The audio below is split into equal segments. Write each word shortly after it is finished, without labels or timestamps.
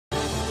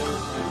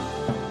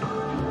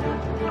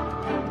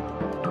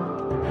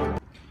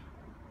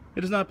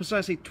It is now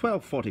precisely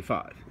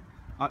 12:45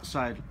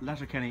 outside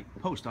Letterkenny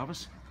Post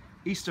Office,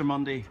 Easter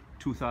Monday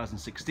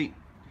 2016,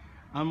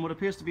 and what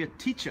appears to be a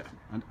teacher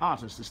and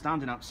artist is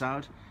standing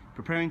outside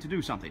preparing to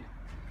do something.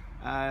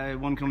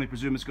 One can only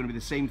presume it's going to be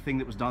the same thing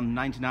that was done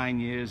 99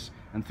 years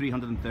and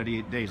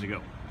 338 days ago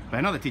by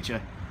another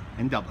teacher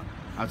in Dublin,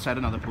 outside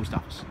another post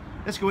office.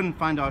 Let's go in and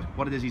find out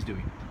what it is he's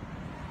doing.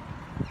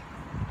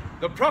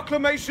 The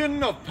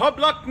Proclamation of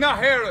Poblacht na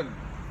hÉireann,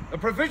 the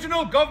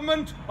Provisional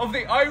Government of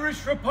the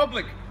Irish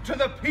Republic to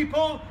the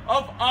people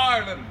of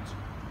Ireland.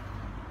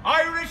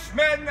 Irish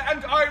men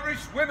and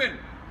Irish women,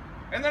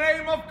 in the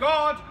name of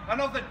God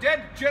and of the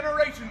dead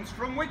generations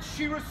from which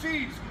she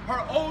receives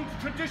her old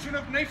tradition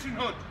of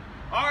nationhood,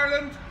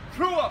 Ireland,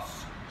 through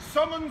us,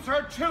 summons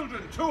her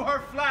children to her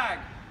flag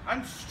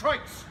and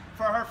strikes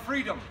for her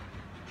freedom.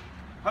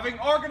 Having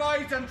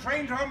organised and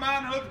trained her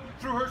manhood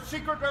through her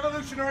secret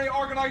revolutionary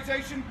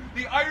organisation,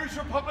 the Irish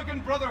Republican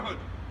Brotherhood,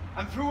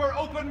 and through her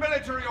open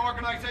military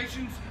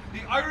organisations,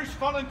 the Irish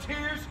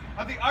Volunteers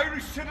and the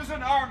Irish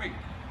Citizen Army,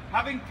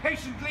 having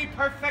patiently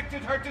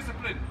perfected her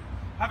discipline,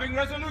 having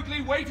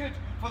resolutely waited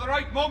for the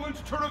right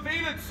moment to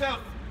reveal itself,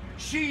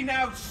 she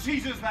now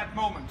seizes that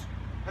moment,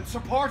 and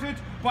supported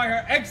by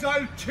her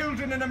exiled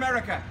children in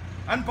America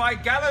and by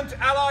gallant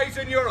allies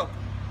in Europe,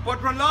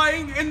 but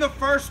relying in the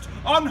first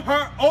on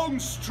her own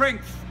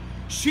strength,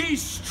 she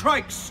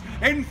strikes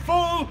in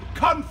full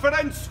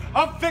confidence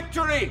of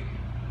victory.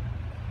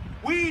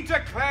 We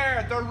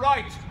declare the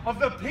right of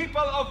the people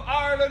of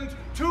Ireland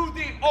to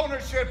the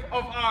ownership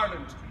of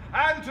Ireland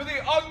and to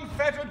the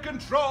unfettered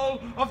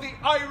control of the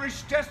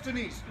Irish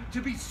destinies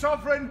to be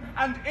sovereign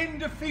and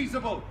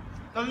indefeasible.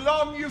 The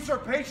long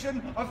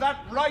usurpation of that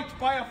right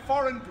by a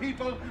foreign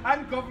people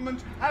and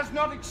government has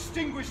not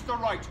extinguished the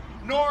right,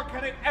 nor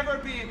can it ever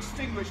be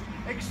extinguished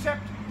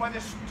except by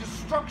the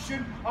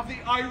destruction of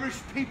the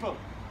Irish people.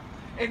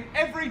 In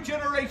every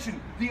generation,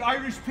 the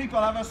Irish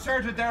people have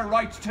asserted their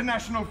right to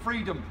national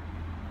freedom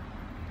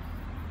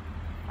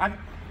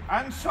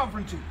and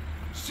sovereignty.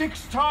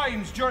 6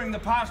 times during the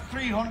past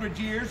 300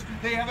 years,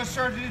 they have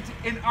asserted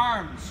it in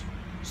arms,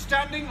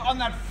 standing on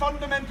that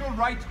fundamental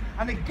right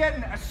and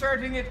again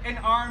asserting it in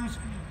arms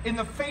in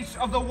the face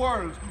of the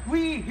world.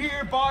 We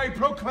hereby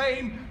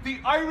proclaim the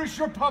Irish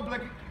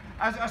Republic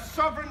as a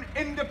sovereign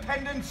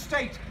independent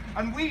state,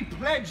 and we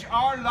pledge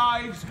our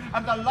lives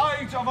and the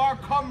lives of our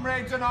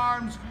comrades in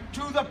arms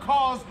to the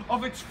cause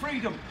of its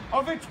freedom,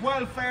 of its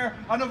welfare,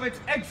 and of its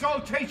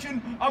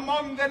exaltation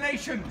among the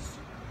nations.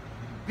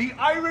 The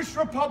Irish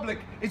Republic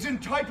is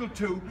entitled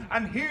to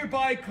and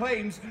hereby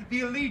claims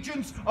the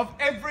allegiance of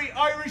every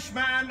Irish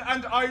man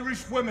and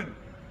Irish woman.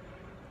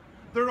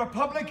 The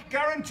Republic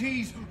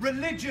guarantees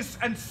religious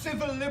and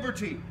civil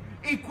liberty,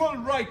 equal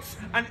rights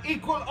and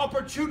equal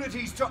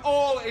opportunities to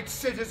all its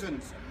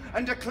citizens,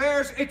 and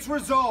declares its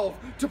resolve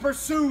to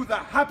pursue the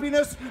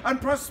happiness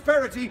and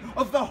prosperity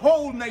of the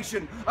whole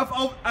nation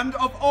and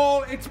of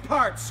all its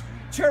parts,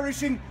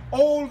 cherishing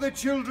all the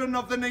children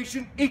of the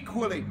nation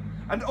equally,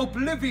 and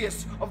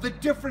oblivious of the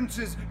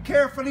differences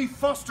carefully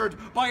fostered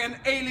by an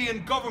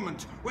alien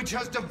government which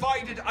has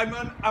divided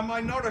a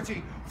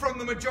minority from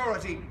the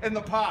majority in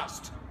the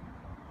past.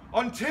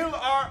 Until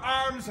our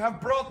arms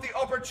have brought the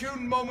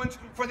opportune moment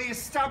for the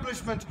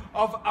establishment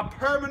of a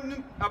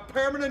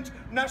permanent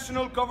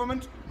national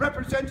government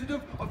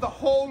representative of the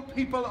whole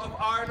people of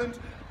Ireland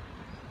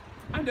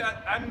and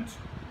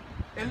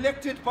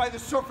elected by the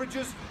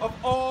suffrages of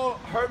all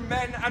her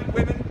men and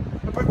women,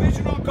 the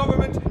provisional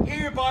government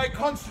hereby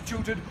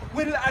constituted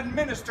will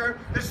administer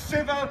the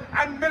civil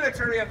and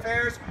military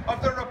affairs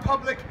of the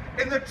Republic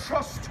in the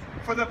trust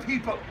for the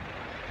people.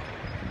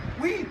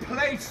 We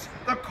place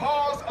the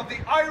cause of the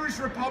Irish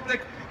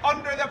Republic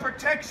under the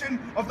protection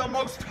of the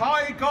Most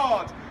High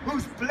God,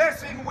 whose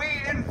blessing we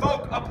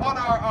invoke upon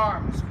our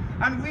arms,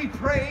 and we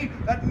pray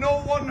that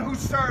no one who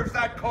serves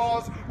that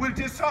cause will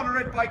dishonour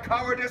it by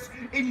cowardice,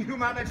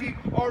 inhumanity,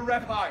 or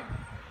rapine.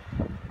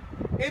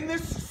 In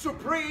this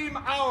supreme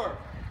hour,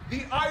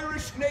 the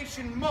Irish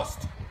nation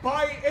must,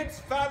 by its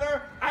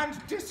valour and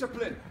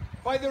discipline,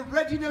 by the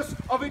readiness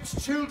of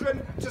its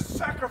children to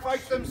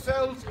sacrifice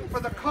themselves for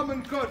the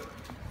common good,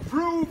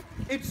 prove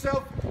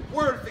itself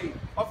worthy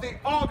of the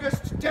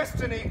august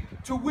destiny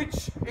to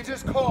which it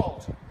is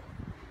called.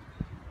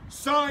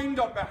 Signed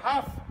on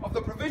behalf of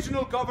the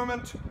Provisional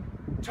Government,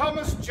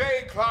 Thomas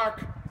J.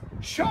 Clarke,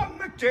 Sean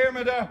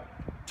McDermott,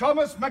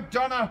 Thomas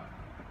McDonough,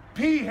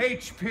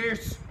 P.H.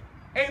 Pearce,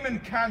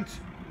 Eamon Cant,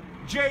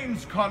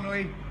 James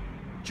Connolly,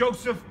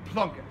 Joseph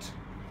Plunkett.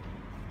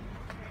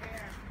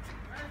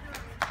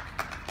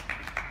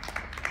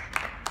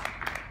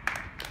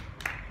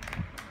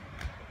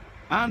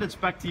 And it's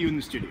back to you in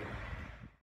the studio.